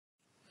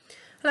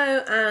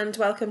Hello and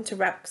welcome to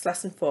Rocks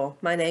Lesson 4.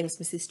 My name is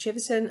Mrs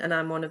Chiverton and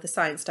I'm one of the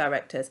science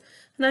directors,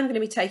 and I'm going to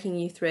be taking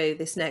you through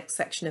this next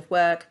section of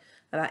work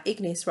about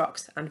igneous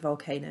rocks and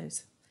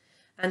volcanoes.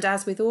 And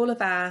as with all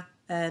of our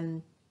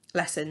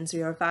lessons,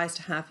 you're advised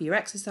to have your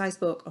exercise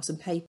book or some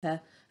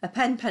paper, a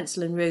pen,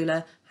 pencil and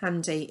ruler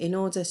handy in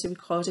order to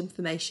record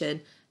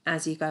information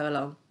as you go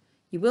along.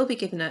 You will be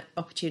given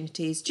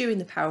opportunities during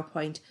the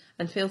PowerPoint,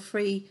 and feel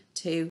free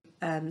to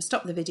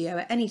stop the video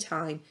at any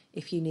time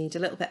if you need a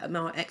little bit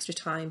more extra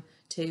time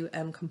to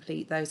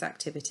complete those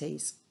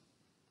activities.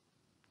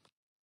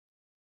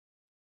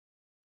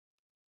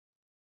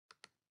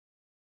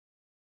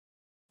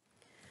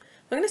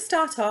 I'm going to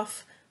start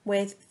off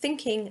with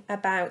thinking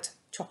about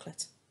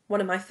chocolate,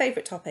 one of my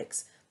favourite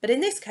topics, but in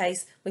this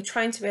case we're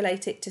trying to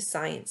relate it to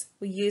science.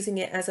 We're using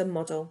it as a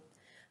model.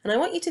 And I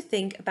want you to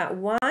think about,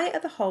 why are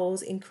the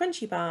holes in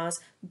crunchy bars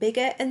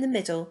bigger in the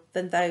middle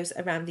than those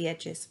around the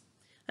edges?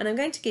 And I'm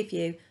going to give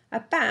you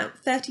about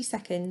 30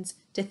 seconds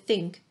to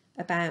think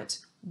about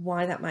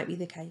why that might be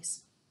the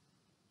case.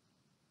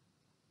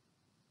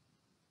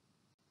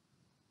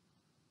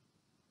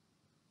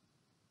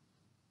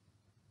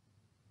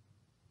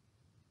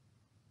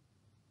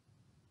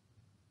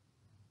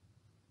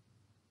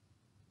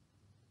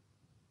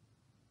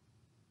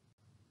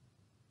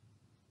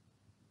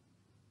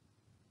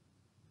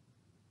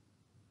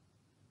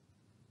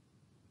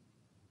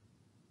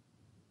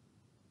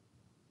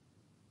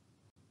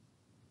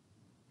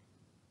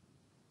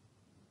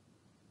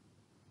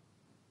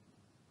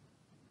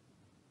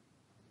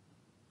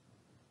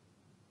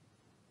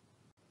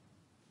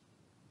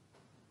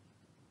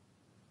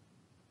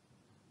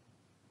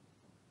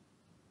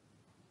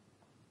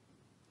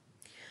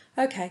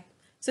 Okay,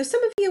 so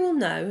some of you will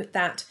know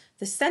that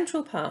the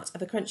central part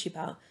of a crunchy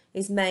bar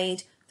is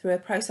made through a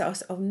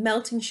process of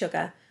melting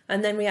sugar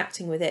and then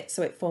reacting with it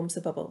so it forms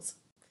the bubbles.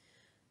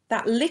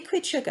 That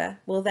liquid sugar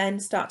will then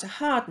start to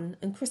harden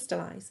and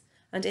crystallise,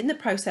 and in the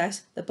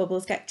process the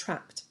bubbles get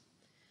trapped.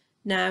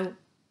 Now,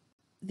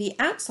 the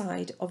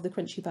outside of the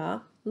crunchy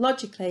bar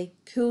logically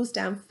cools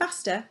down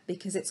faster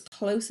because it's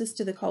closest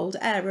to the cold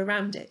air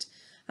around it,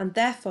 and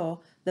therefore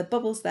the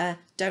bubbles there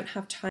don't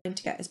have time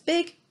to get as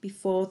big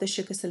before the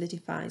sugar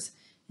solidifies.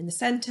 In the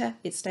centre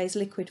it stays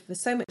liquid for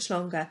so much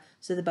longer,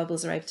 so the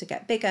bubbles are able to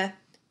get bigger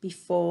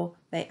before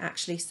they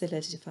actually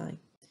solidify.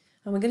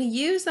 And we're going to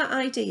use that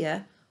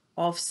idea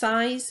of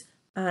size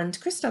and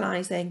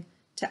crystallising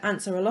to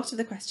answer a lot of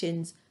the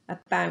questions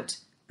about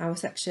our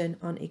section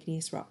on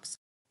igneous rocks.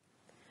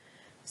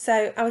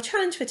 So our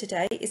challenge for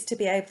today is to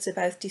be able to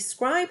both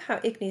describe how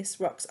igneous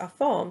rocks are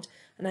formed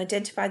and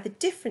identify the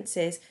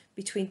differences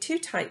between two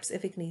types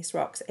of igneous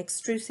rocks,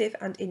 extrusive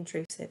and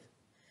intrusive.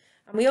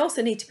 And we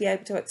also need to be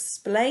able to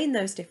explain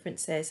those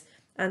differences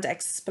and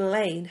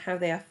explain how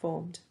they are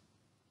formed.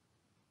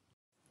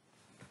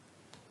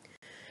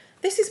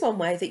 This is one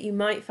way that you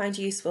might find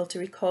useful to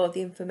record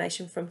the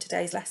information from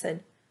today's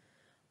lesson.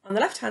 On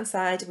the left hand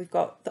side we've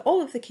got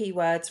all of the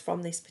keywords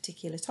from this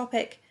particular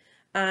topic,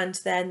 and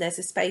then there's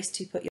a space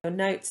to put your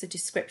notes, a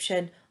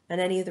description and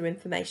any other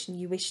information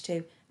you wish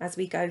to as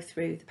we go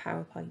through the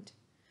PowerPoint.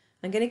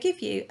 I'm going to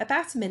give you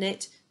about a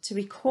minute to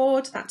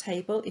record that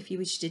table if you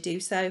wish to do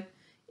so.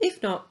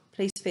 If not,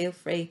 please feel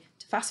free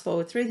to fast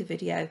forward through the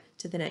video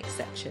to the next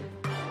section.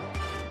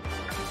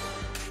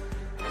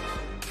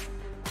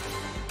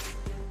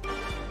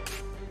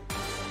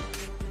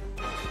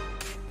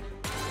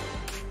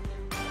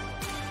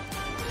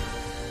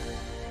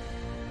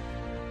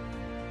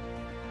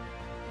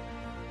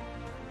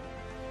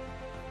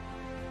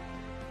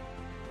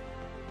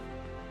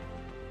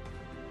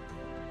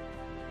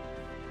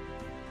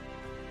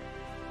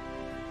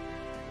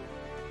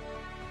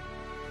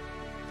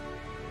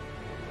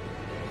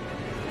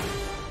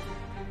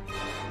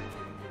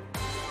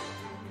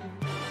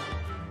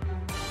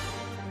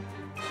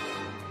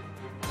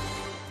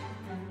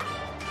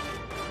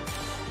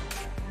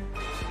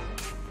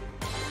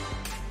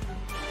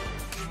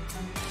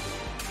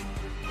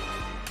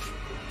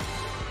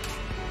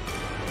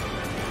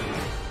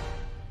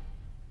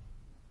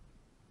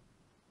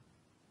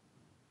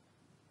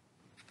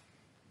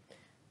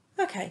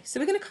 Okay, so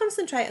we're going to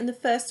concentrate on the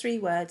first three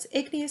words: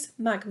 igneous,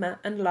 magma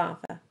and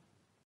lava.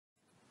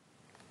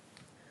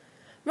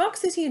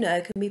 Rocks, as you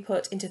know, can be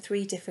put into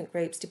three different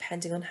groups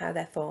depending on how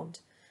they're formed,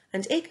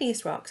 and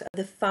igneous rocks are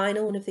the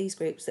final one of these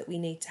groups that we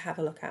need to have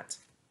a look at.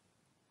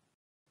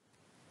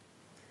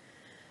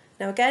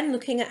 Now again,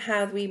 looking at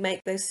how we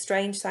make those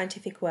strange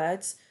scientific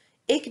words,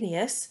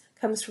 igneous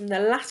comes from the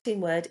Latin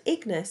word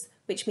ignis,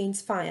 which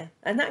means fire,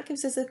 and that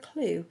gives us a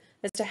clue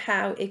as to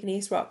how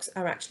igneous rocks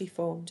are actually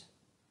formed.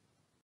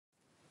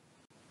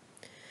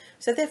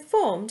 So they're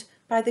formed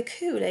by the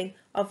cooling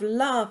of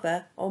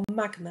lava or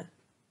magma.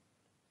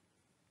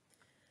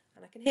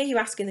 And I can hear you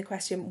asking the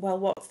question, well,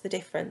 what's the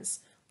difference?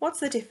 What's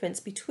the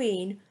difference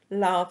between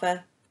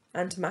lava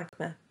and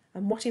magma?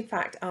 And what in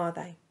fact are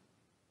they?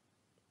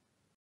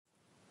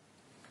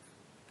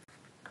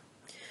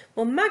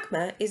 Well,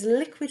 magma is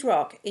liquid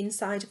rock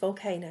inside a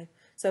volcano.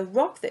 So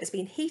rock that has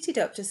been heated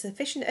up to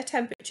sufficient a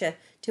temperature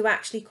to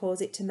actually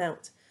cause it to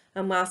melt.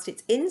 And whilst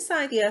it's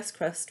inside the Earth's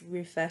crust, we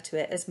refer to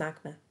it as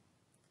magma.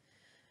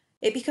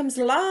 It becomes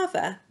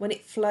lava when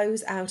it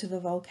flows out of a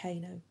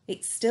volcano.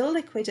 It's still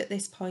liquid at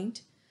this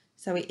point,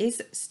 so it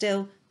is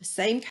still the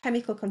same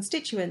chemical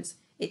constituents.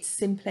 It's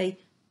simply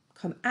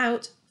come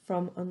out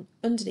from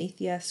underneath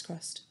the Earth's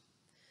crust.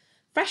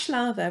 Fresh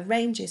lava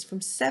ranges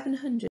from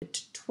 700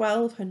 to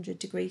 1200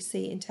 degrees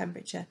C in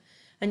temperature,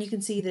 and you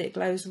can see that it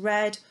glows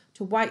red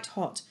to white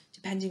hot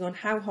depending on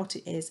how hot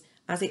it is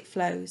as it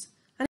flows,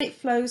 and it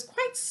flows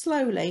quite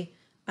slowly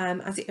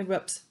as it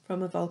erupts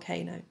from a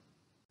volcano.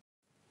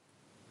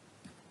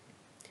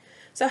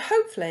 So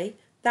hopefully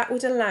that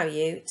would allow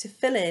you to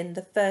fill in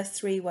the first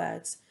three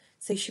words.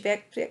 So you should be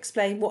able to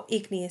explain what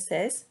igneous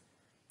is,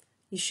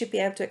 you should be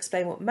able to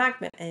explain what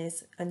magma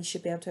is, and you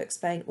should be able to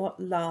explain what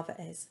lava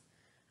is.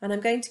 And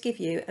I'm going to give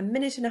you a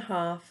minute and a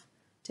half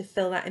to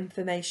fill that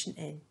information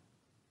in.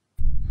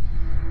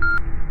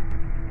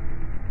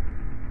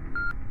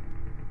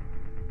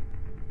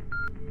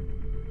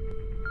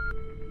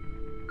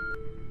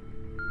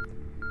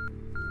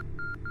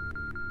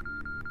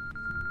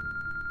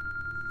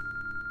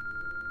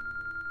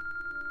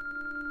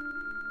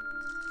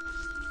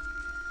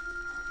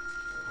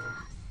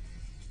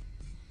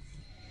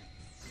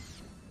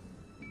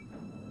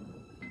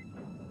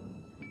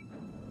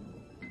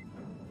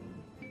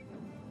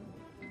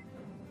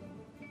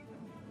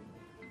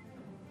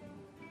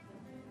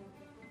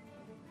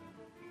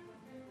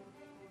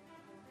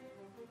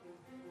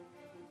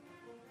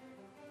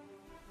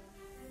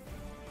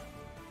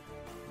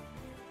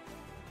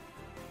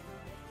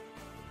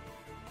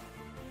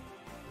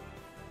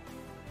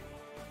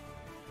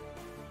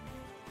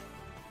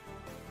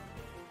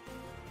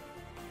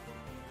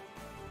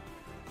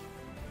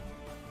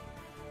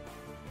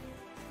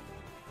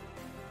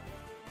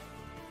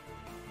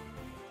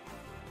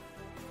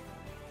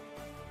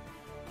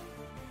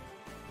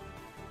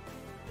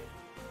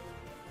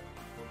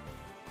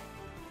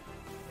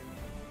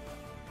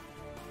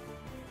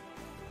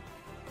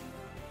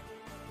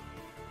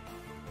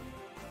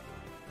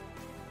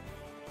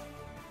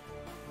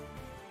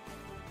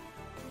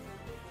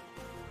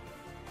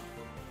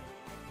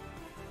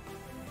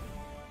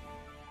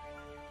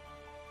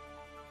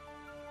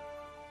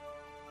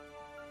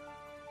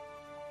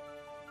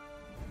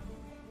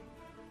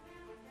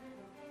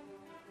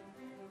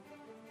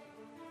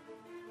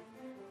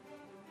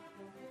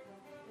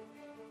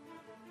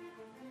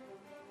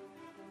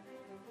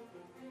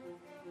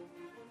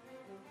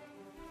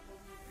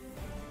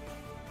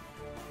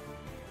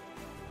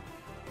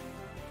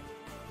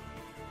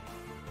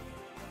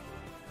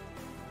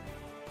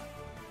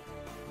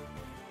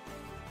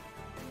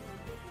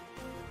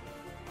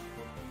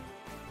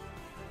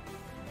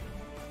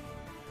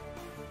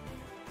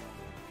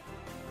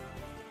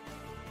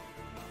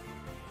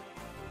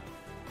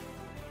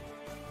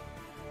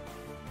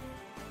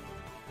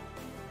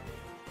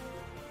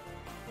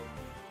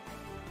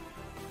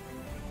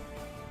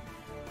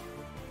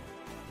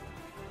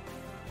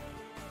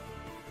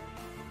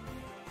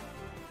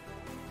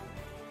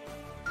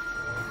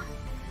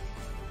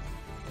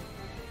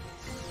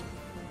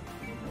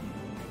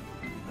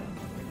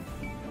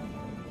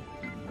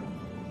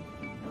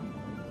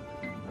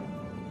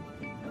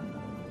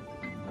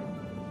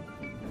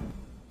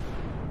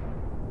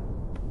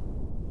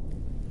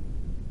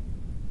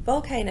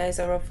 Volcanoes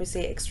are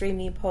obviously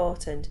extremely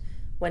important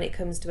when it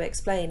comes to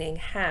explaining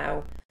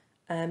how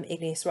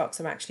igneous rocks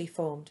are actually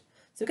formed.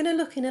 So we're going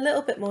to look in a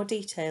little bit more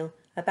detail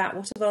about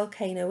what a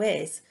volcano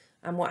is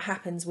and what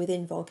happens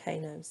within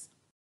volcanoes.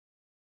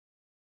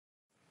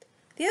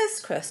 The Earth's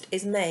crust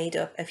is made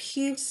up of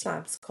huge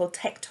slabs called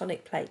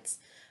tectonic plates,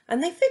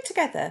 and they fit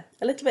together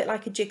a little bit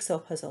like a jigsaw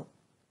puzzle.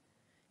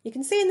 You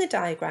can see in the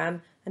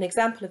diagram an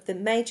example of the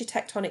major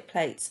tectonic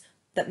plates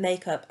that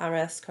make up our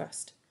Earth's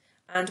crust.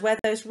 And where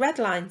those red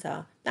lines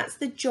are, that's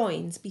the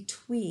joins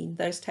between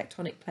those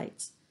tectonic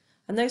plates.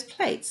 And those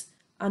plates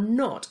are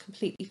not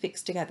completely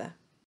fixed together.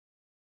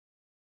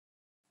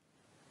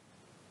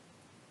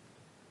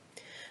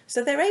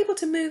 So they're able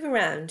to move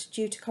around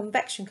due to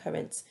convection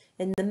currents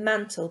in the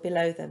mantle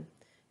below them.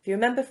 If you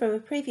remember from a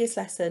previous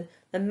lesson,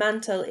 the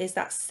mantle is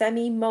that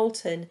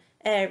semi-molten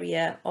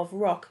area of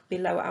rock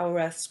below our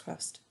Earth's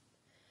crust.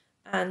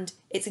 And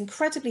it's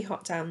incredibly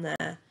hot down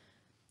there.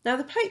 Now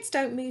the plates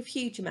don't move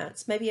huge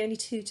amounts, maybe only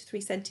 2 to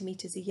 3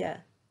 centimetres a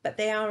year, but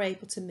they are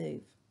able to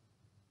move.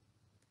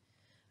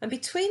 And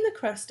between the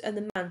crust and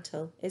the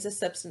mantle is a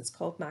substance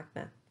called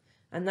magma,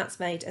 and that's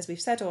made, as we've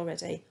said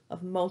already,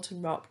 of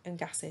molten rock and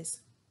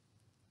gases.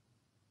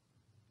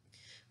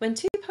 When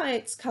two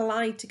plates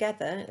collide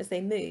together as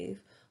they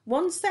move,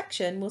 one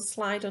section will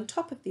slide on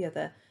top of the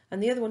other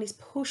and the other one is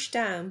pushed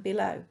down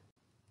below.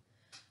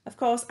 Of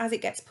course, as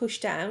it gets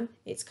pushed down,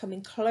 it's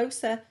coming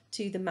closer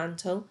to the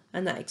mantle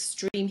and that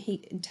extreme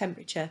heat and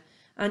temperature,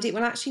 and it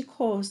will actually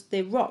cause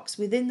the rocks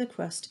within the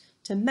crust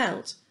to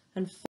melt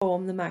and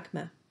form the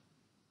magma.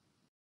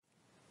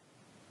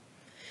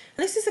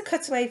 And this is a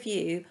cutaway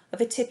view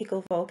of a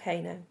typical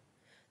volcano.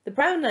 The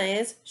brown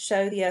layers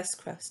show the Earth's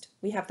crust.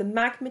 We have the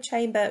magma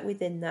chamber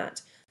within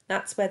that.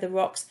 That's where the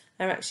rocks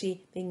are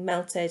actually being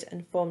melted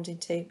and formed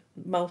into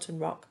molten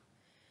rock.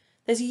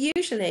 There's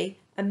usually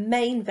a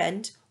main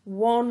vent,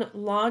 one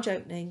large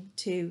opening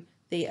to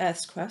the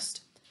Earth's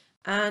crust,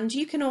 and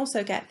you can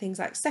also get things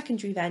like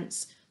secondary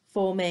vents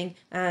forming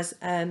as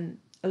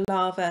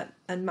lava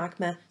and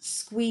magma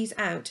squeeze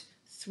out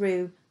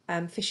through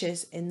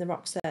fissures in the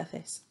rock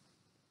surface.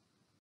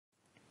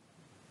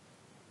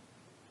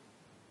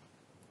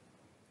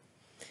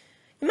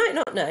 You might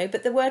not know,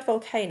 but the word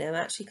volcano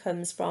actually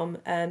comes from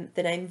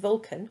the name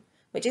Vulcan,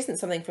 which isn't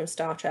something from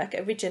Star Trek.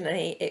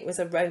 Originally, it was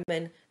a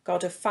Roman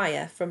god of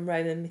fire from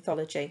Roman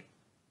mythology.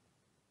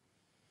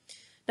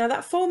 Now,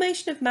 that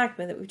formation of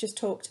magma that we've just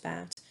talked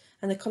about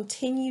and the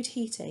continued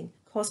heating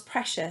cause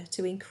pressure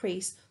to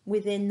increase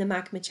within the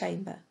magma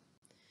chamber.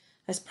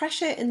 As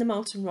pressure in the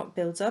molten rock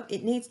builds up,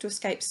 it needs to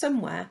escape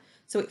somewhere,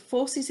 so it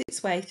forces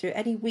its way through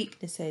any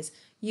weaknesses,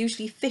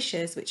 usually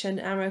fissures, which are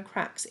narrow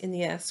cracks in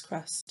the Earth's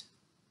crust.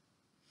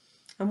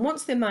 And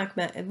once the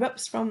magma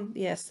erupts from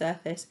the Earth's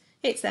surface,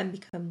 it's then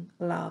become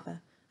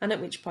lava, and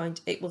at which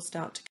point it will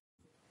start to.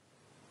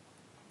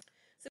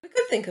 So we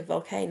could think of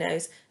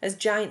volcanoes as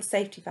giant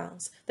safety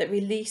valves that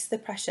release the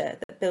pressure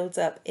that builds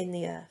up in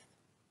the Earth.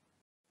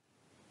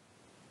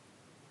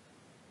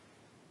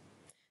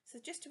 So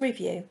just to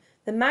review,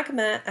 the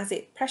magma, as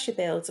it pressure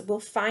builds, will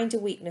find a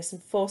weakness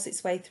and force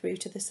its way through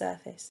to the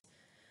surface.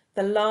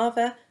 The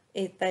lava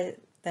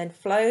then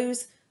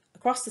flows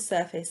across the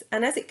surface,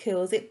 and as it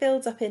cools, it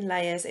builds up in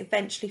layers,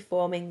 eventually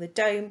forming the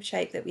dome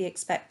shape that we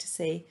expect to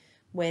see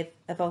with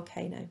a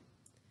volcano.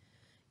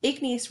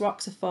 Igneous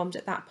rocks are formed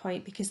at that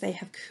point because they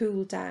have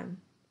cooled down.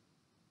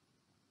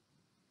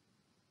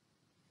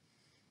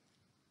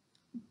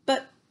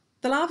 But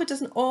the lava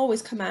doesn't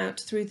always come out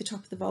through the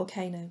top of the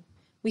volcano.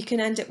 We can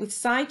end up with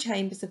side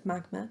chambers of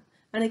magma,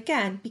 and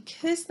again,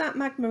 because that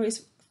magma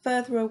is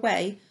further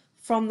away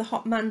from the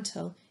hot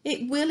mantle,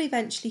 it will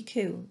eventually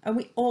cool, and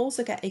we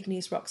also get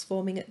igneous rocks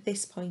forming at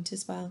this point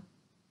as well.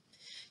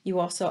 You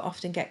also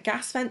often get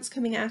gas vents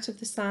coming out of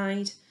the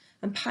side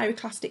and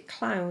pyroclastic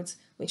clouds,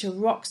 which are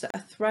rocks that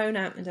are thrown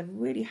out under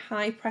really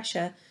high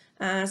pressure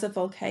as a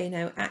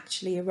volcano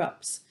actually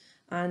erupts.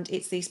 And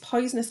it's these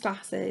poisonous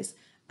gases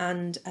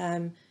and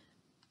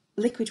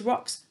liquid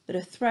rocks that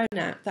are thrown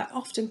out that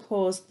often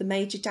cause the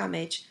major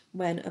damage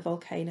when a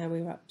volcano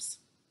erupts.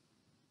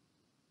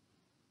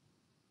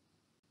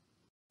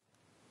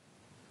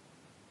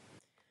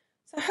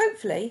 So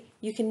hopefully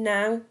you can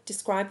now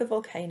describe a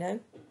volcano,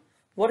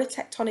 what a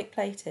tectonic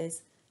plate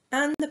is,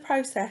 and the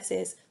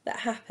processes that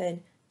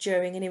happen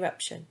during an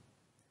eruption.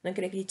 And I'm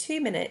going to give you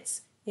 2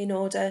 minutes in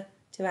order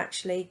to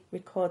actually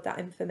record that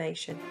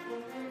information.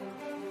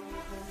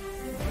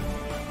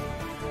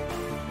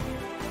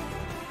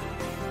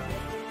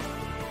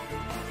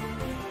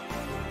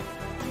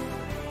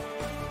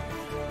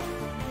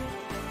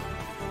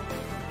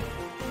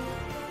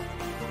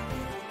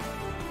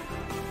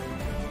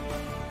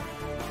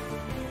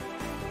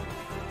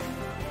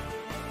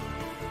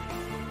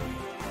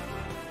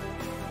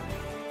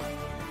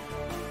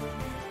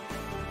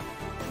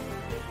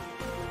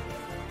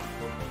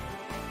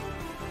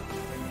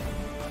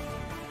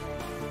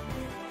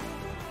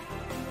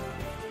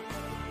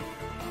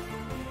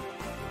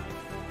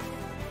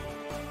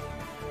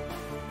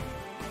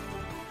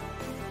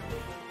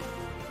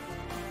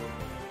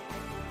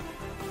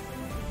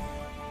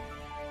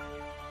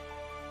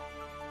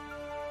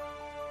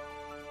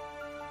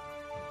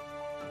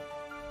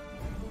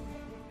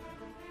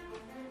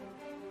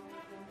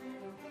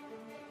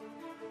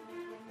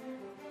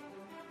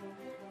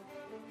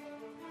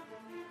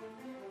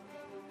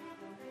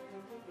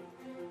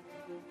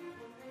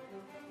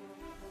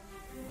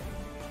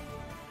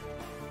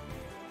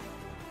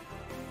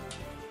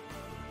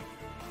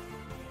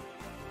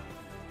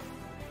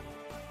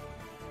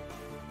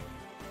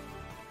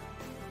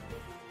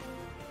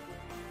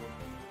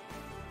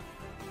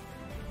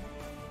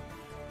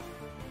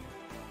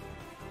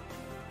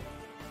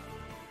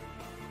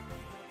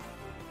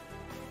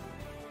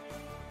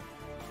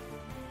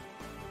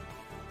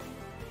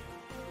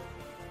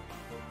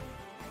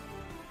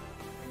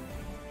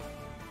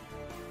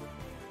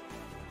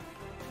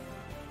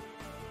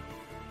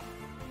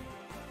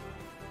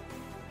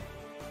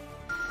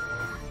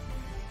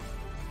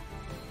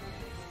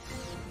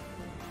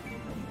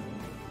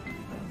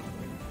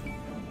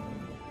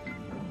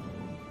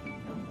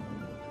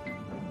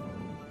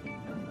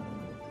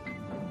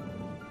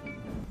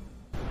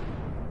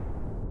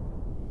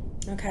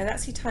 Okay,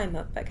 that's your time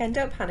up, but again,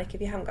 don't panic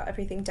if you haven't got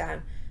everything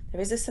down. There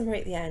is a summary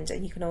at the end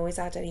and you can always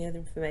add any other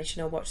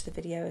information or watch the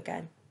video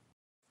again.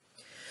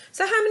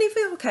 So how many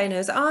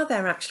volcanoes are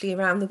there actually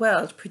around the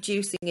world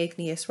producing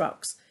igneous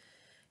rocks?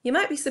 You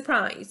might be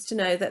surprised to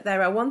know that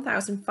there are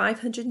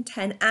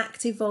 1,510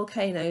 active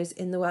volcanoes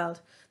in the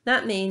world.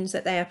 That means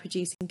that they are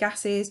producing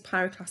gases,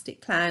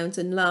 pyroclastic clouds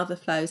and lava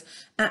flows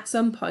at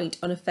some point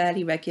on a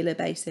fairly regular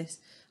basis,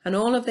 and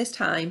all of this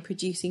time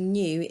producing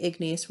new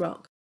igneous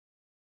rock.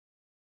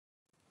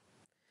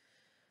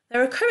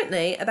 There are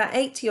currently about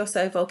 80 or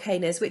so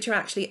volcanoes which are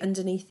actually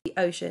underneath the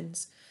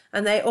oceans,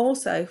 and they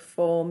also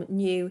form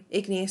new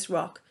igneous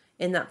rock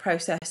in that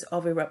process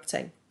of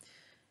erupting.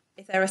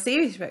 If there are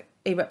serious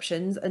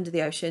eruptions under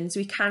the oceans,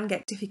 we can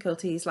get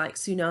difficulties like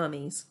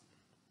tsunamis.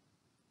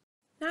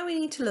 Now we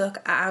need to look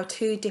at our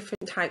two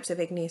different types of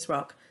igneous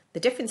rock, the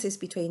differences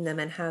between them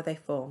and how they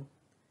form.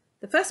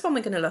 The first one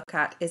we're going to look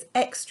at is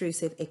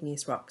extrusive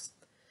igneous rocks.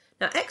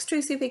 Now,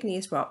 extrusive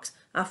igneous rocks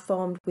are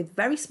formed with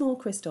very small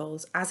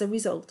crystals as a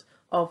result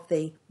of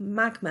the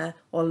magma,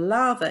 or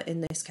lava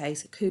in this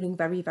case, cooling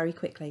very, very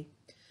quickly.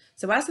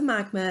 So as the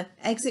magma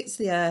exits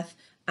the earth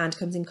and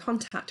comes in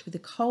contact with the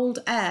cold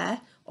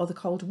air or the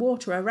cold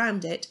water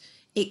around it,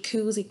 it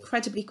cools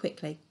incredibly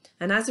quickly.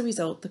 And as a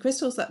result, the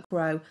crystals that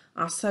grow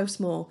are so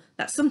small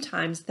that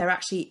sometimes they're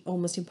actually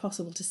almost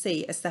impossible to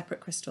see as separate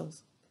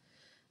crystals.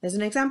 There's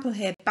an example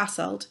here,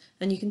 basalt,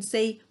 and you can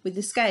see with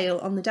the scale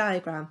on the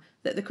diagram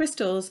that the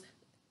crystals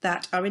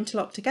that are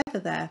interlocked together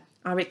there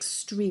are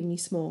extremely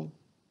small.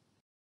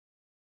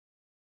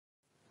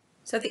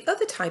 So the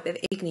other type of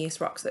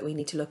igneous rocks that we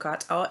need to look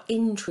at are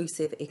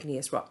intrusive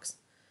igneous rocks.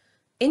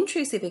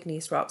 Intrusive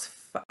igneous rocks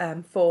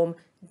form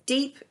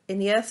deep in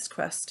the Earth's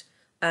crust,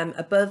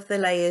 above the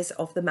layers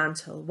of the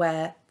mantle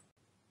where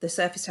the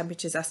surface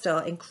temperatures are still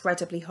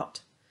incredibly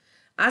hot.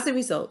 As a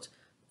result,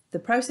 the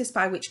process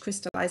by which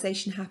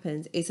crystallization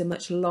happens is a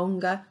much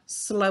longer,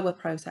 slower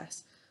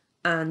process,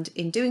 and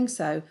in doing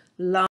so,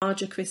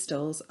 larger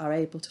crystals are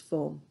able to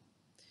form.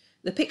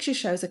 The picture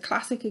shows a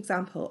classic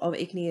example of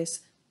igneous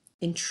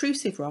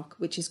intrusive rock,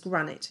 which is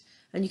granite,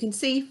 and you can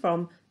see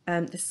from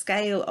the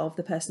scale of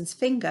the person's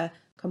finger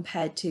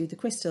compared to the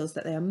crystals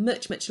that they are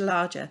much, much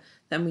larger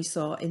than we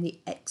saw in the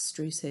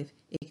extrusive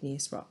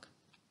igneous rock.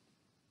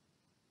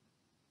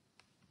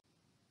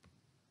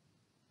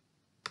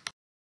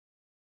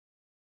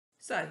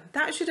 So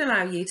that should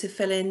allow you to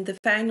fill in the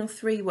final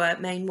three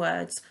main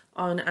words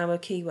on our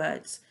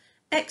keywords: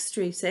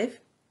 extrusive,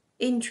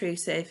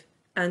 intrusive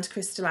and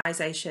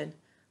crystallization.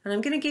 And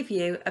I'm going to give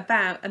you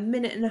about a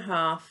minute and a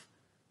half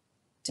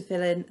to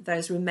fill in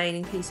those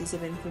remaining pieces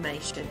of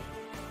information.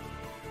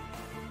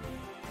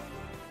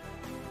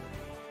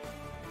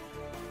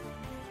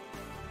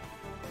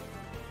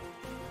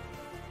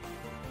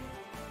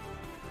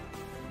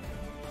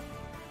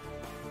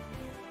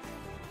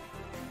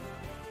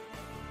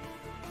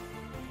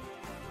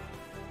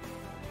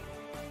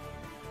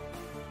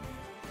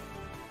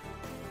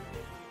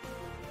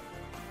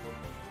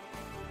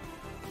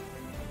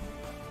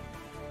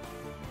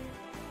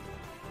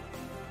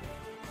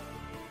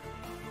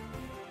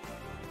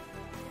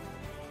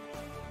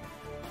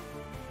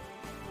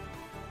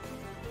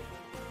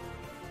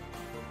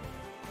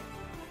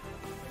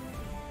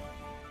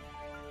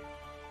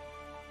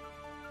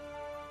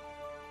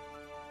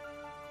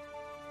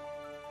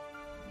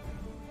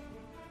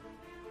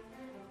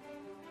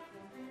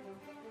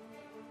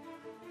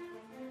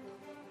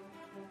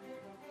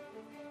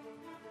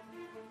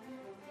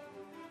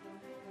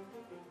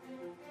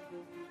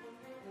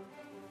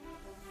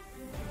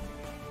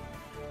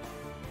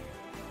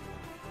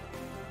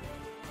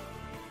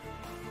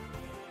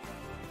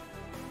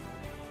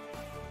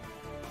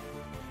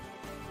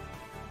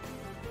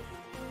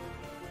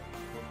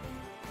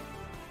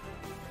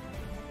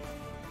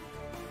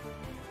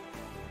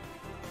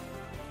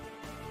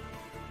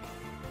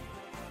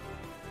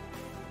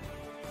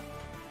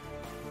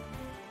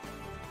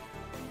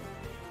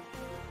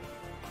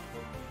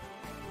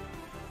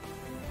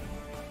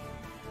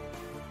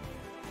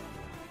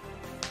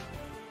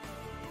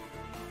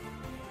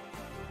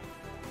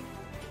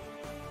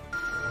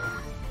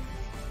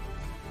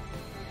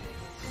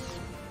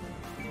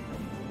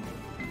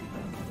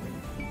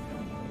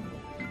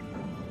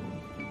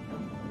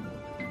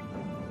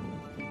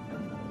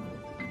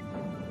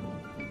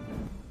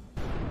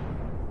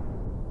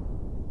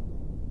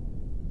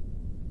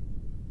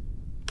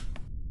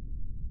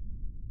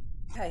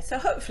 Okay, so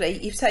hopefully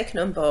you've taken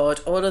on board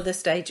all of the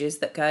stages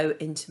that go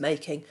into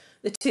making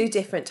the two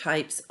different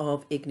types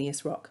of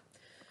igneous rock.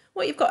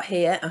 What you've got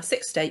here are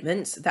 6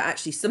 statements that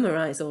actually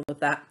summarise all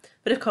of that,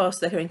 but of course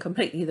they're in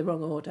completely the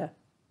wrong order.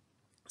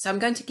 So I'm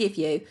going to give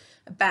you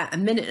about a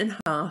minute and a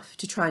half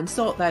to try and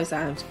sort those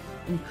out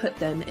and put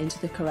them into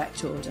the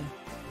correct order.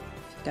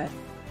 Go.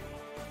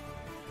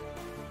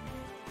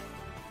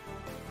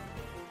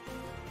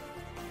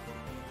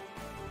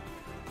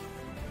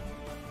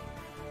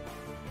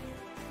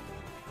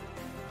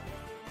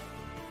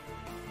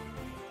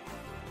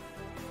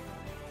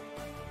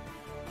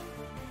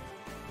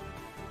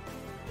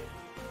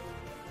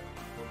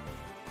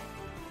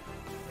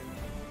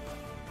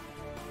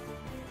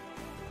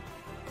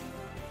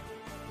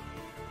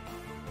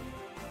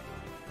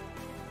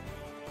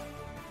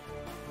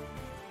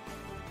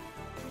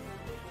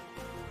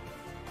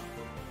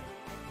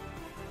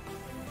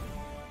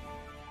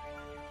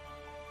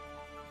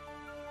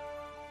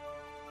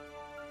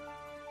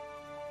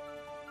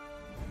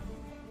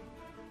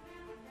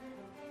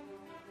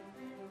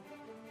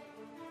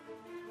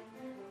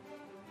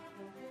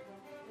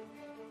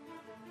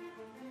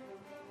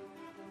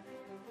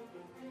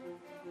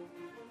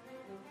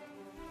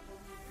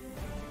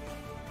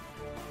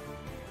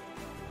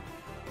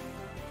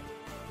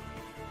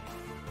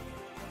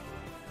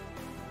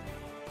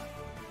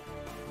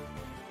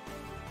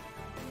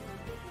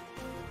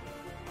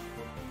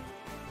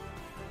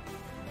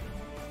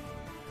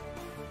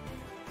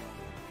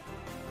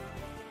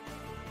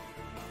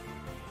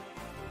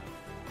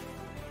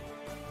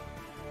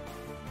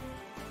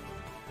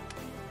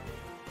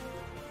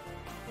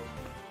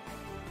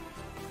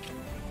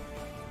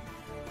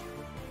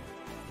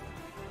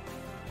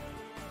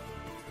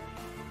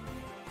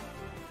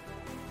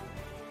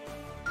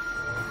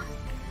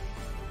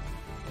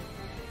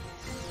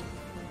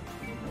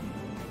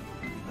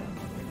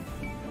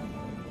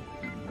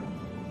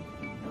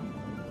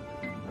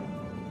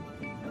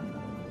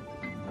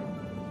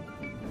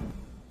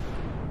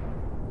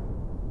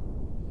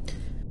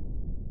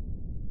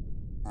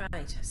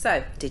 Right,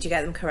 so did you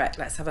get them correct?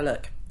 Let's have a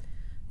look.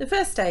 The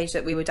first stage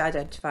that we would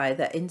identify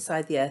that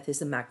inside the Earth is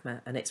the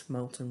magma and it's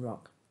molten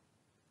rock.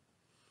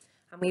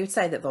 And we would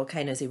say that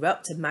volcanoes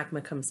erupt and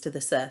magma comes to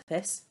the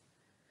surface.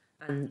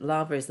 And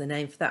lava is the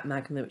name for that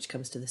magma which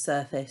comes to the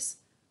surface.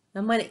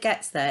 And when it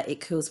gets there,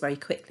 it cools very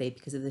quickly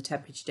because of the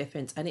temperature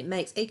difference, and it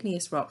makes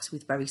igneous rocks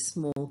with very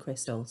small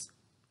crystals.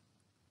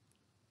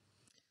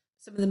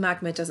 Some of the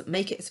magma doesn't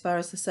make it as far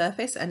as the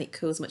surface, and it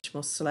cools much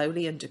more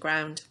slowly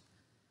underground.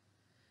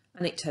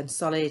 And it turns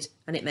solid,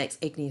 and it makes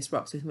igneous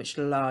rocks with much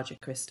larger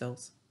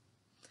crystals.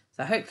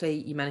 So hopefully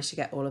you managed to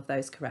get all of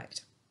those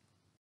correct.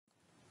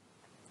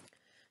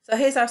 So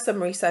here's our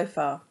summary so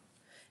far.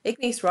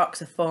 Igneous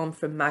rocks are formed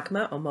from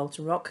magma or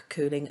molten rock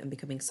cooling and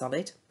becoming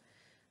solid.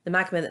 The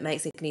magma that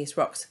makes igneous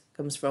rocks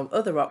comes from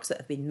other rocks that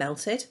have been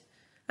melted,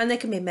 and they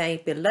can be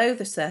made below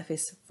the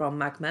surface from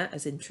magma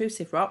as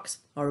intrusive rocks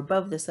or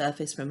above the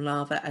surface from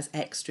lava as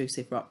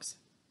extrusive rocks.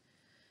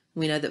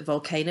 We know that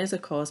volcanoes are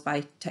caused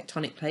by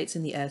tectonic plates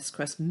in the Earth's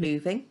crust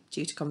moving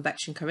due to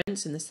convection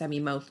currents in the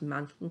semi-molten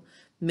mantle,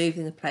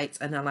 moving the plates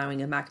and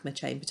allowing a magma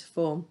chamber to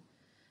form,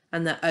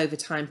 and that over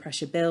time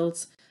pressure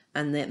builds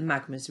and the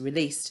magma is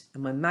released,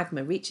 and when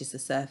magma reaches the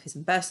surface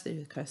and bursts through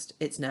the crust,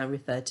 it's now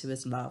referred to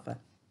as lava.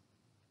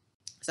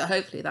 So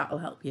hopefully that will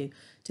help you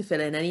to fill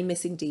in any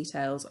missing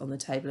details on the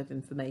table of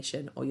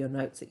information or your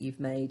notes that you've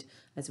made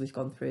as we've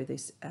gone through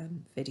this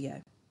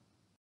video.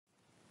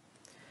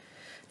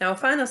 Now our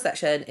final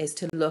section is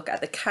to look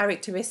at the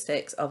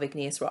characteristics of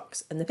igneous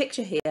rocks, and the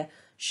picture here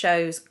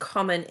shows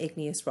common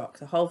igneous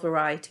rocks, a whole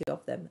variety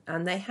of them,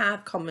 and they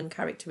have common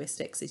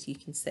characteristics as you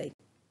can see.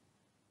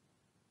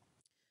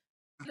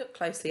 Look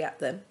closely at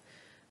them.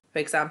 For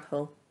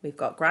example, we've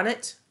got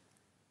granite,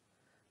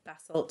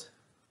 basalt,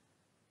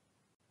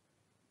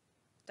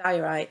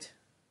 diorite,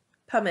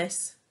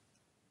 pumice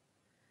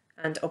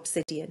and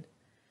obsidian.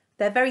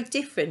 They're very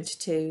different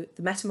to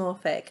the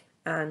metamorphic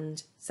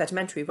and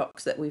sedimentary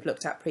rocks that we've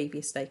looked at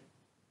previously.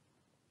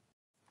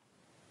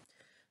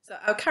 So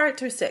our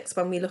characteristics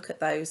when we look at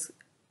those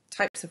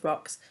types of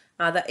rocks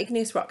are that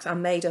igneous rocks are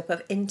made up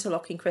of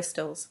interlocking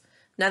crystals.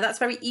 Now that's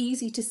very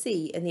easy to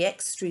see in the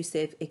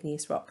extrusive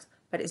igneous rocks,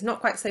 but it's not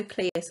quite so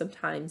clear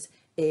sometimes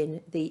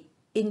in the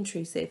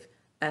intrusive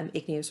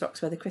igneous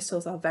rocks where the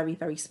crystals are very,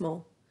 very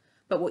small.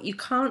 But what you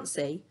can't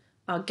see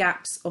are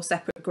gaps or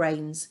separate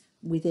grains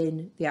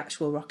within the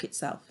actual rock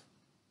itself.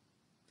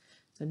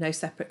 So no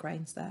separate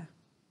grains there.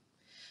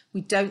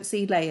 We don't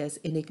see layers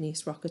in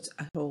igneous rock at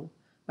all,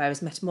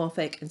 whereas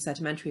metamorphic and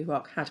sedimentary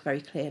rock had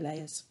very clear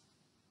layers.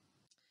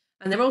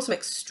 And they're also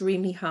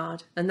extremely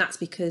hard, and that's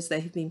because they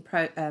have been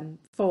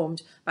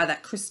formed by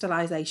that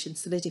crystallization,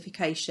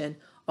 solidification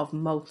of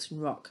molten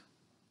rock.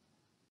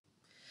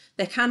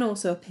 They can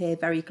also appear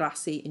very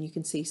glassy, and you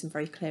can see some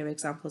very clear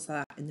examples of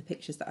that in the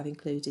pictures that I've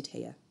included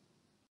here.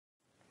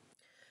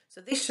 So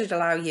this should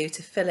allow you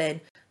to fill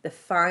in the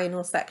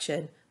final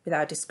section with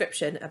our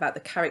description about the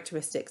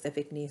characteristics of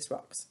igneous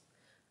rocks.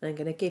 And I'm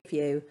going to give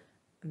you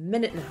a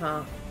minute and a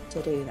half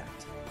to do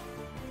that.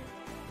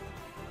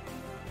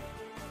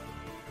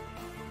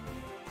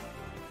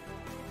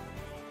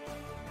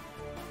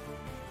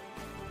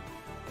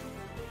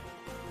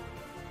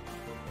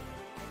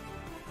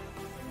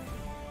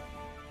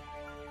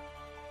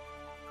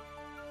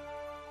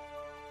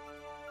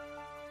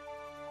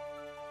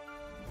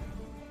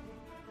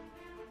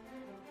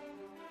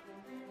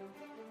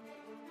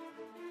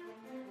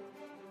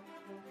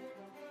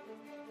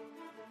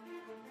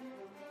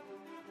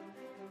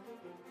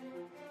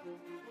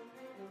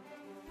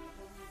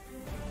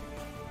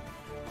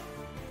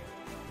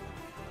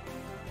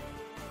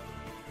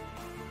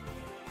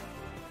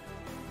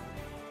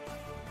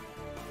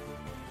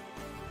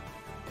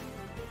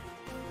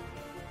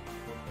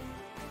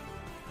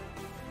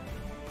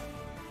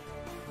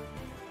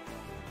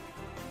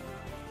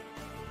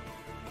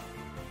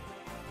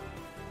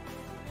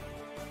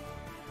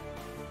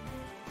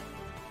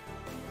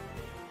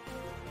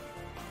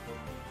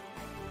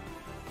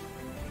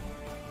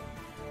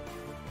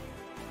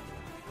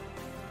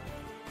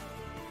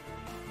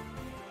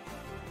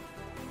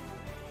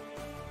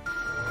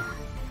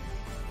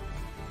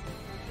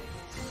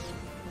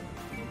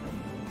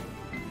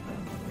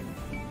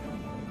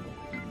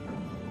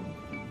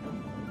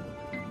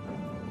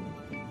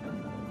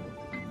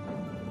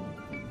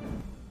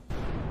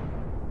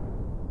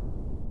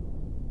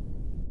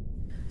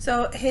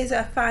 So here's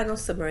a final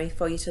summary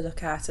for you to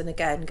look at, and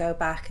again go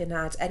back and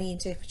add any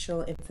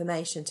additional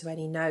information to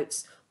any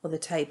notes or the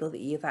table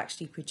that you've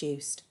actually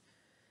produced.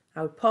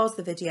 I would pause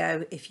the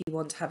video if you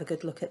want to have a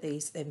good look at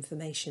these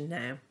information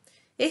now.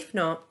 If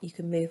not, you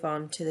can move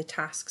on to the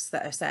tasks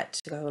that are set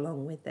to go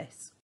along with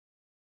this.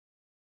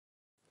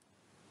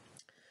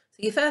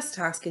 So your first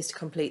task is to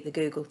complete the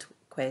Google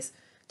quiz.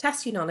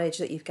 Test your knowledge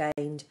that you've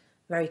gained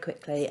very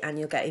quickly, and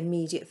you'll get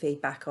immediate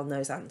feedback on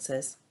those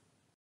answers.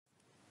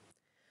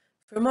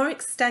 For a more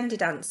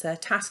extended answer,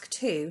 task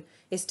 2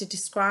 is to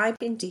describe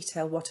in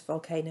detail what a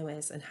volcano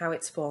is and how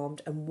it's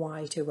formed and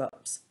why it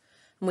erupts.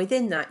 And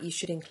within that, you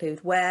should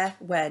include where,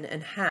 when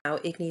and how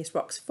igneous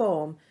rocks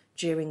form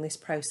during this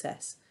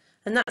process.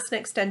 And that's an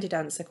extended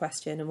answer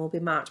question and will be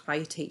marked by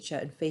your teacher,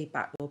 and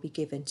feedback will be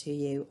given to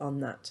you on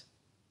that.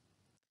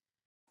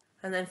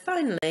 And then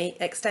finally,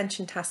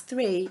 extension task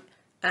 3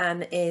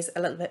 is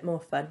a little bit more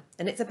fun,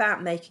 and it's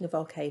about making a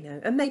volcano.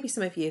 And maybe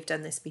some of you have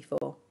done this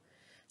before.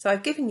 So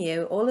I've given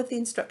you all of the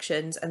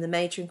instructions and the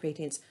major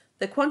ingredients.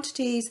 The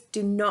quantities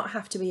do not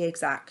have to be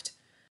exact,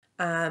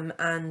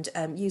 and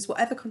use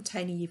whatever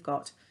container you've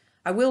got.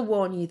 I will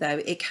warn you though,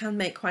 it can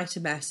make quite a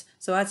mess.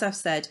 So as I've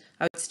said,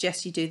 I would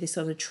suggest you do this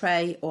on a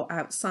tray or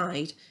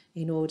outside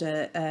in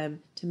order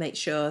to make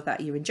sure that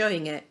you're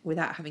enjoying it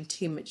without having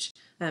too much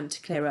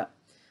to clear up.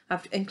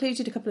 I've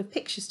included a couple of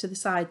pictures to the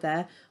side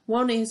there.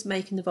 One is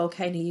making the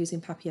volcano using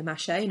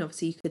papier-mâché, and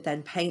obviously you could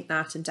then paint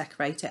that and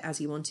decorate it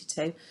as you wanted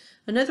to.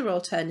 Another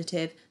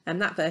alternative,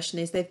 and that version,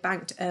 is they've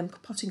banked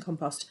potting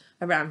compost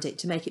around it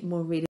to make it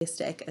more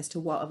realistic as to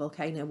what a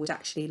volcano would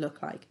actually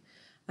look like.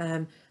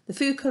 The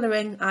food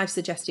colouring, I've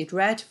suggested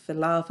red for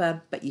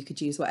lava, but you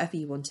could use whatever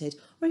you wanted.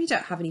 Or if you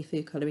don't have any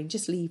food colouring,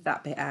 just leave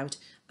that bit out,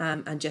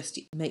 and just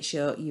make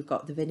sure you've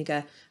got the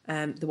vinegar,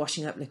 the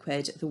washing up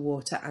liquid, the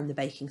water and the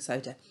baking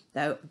soda.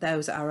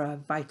 Those are our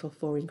vital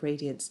 4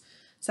 ingredients.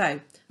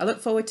 So I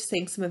look forward to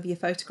seeing some of your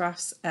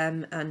photographs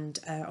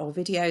or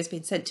videos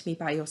being sent to me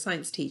by your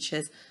science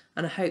teachers,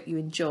 and I hope you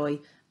enjoy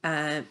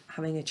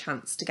having a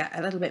chance to get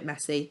a little bit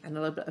messy and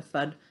a little bit of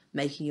fun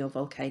making your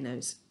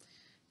volcanoes.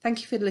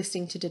 Thank you for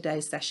listening to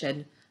today's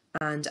session,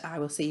 and I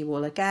will see you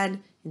all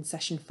again in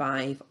session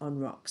 5 on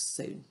rocks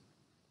soon.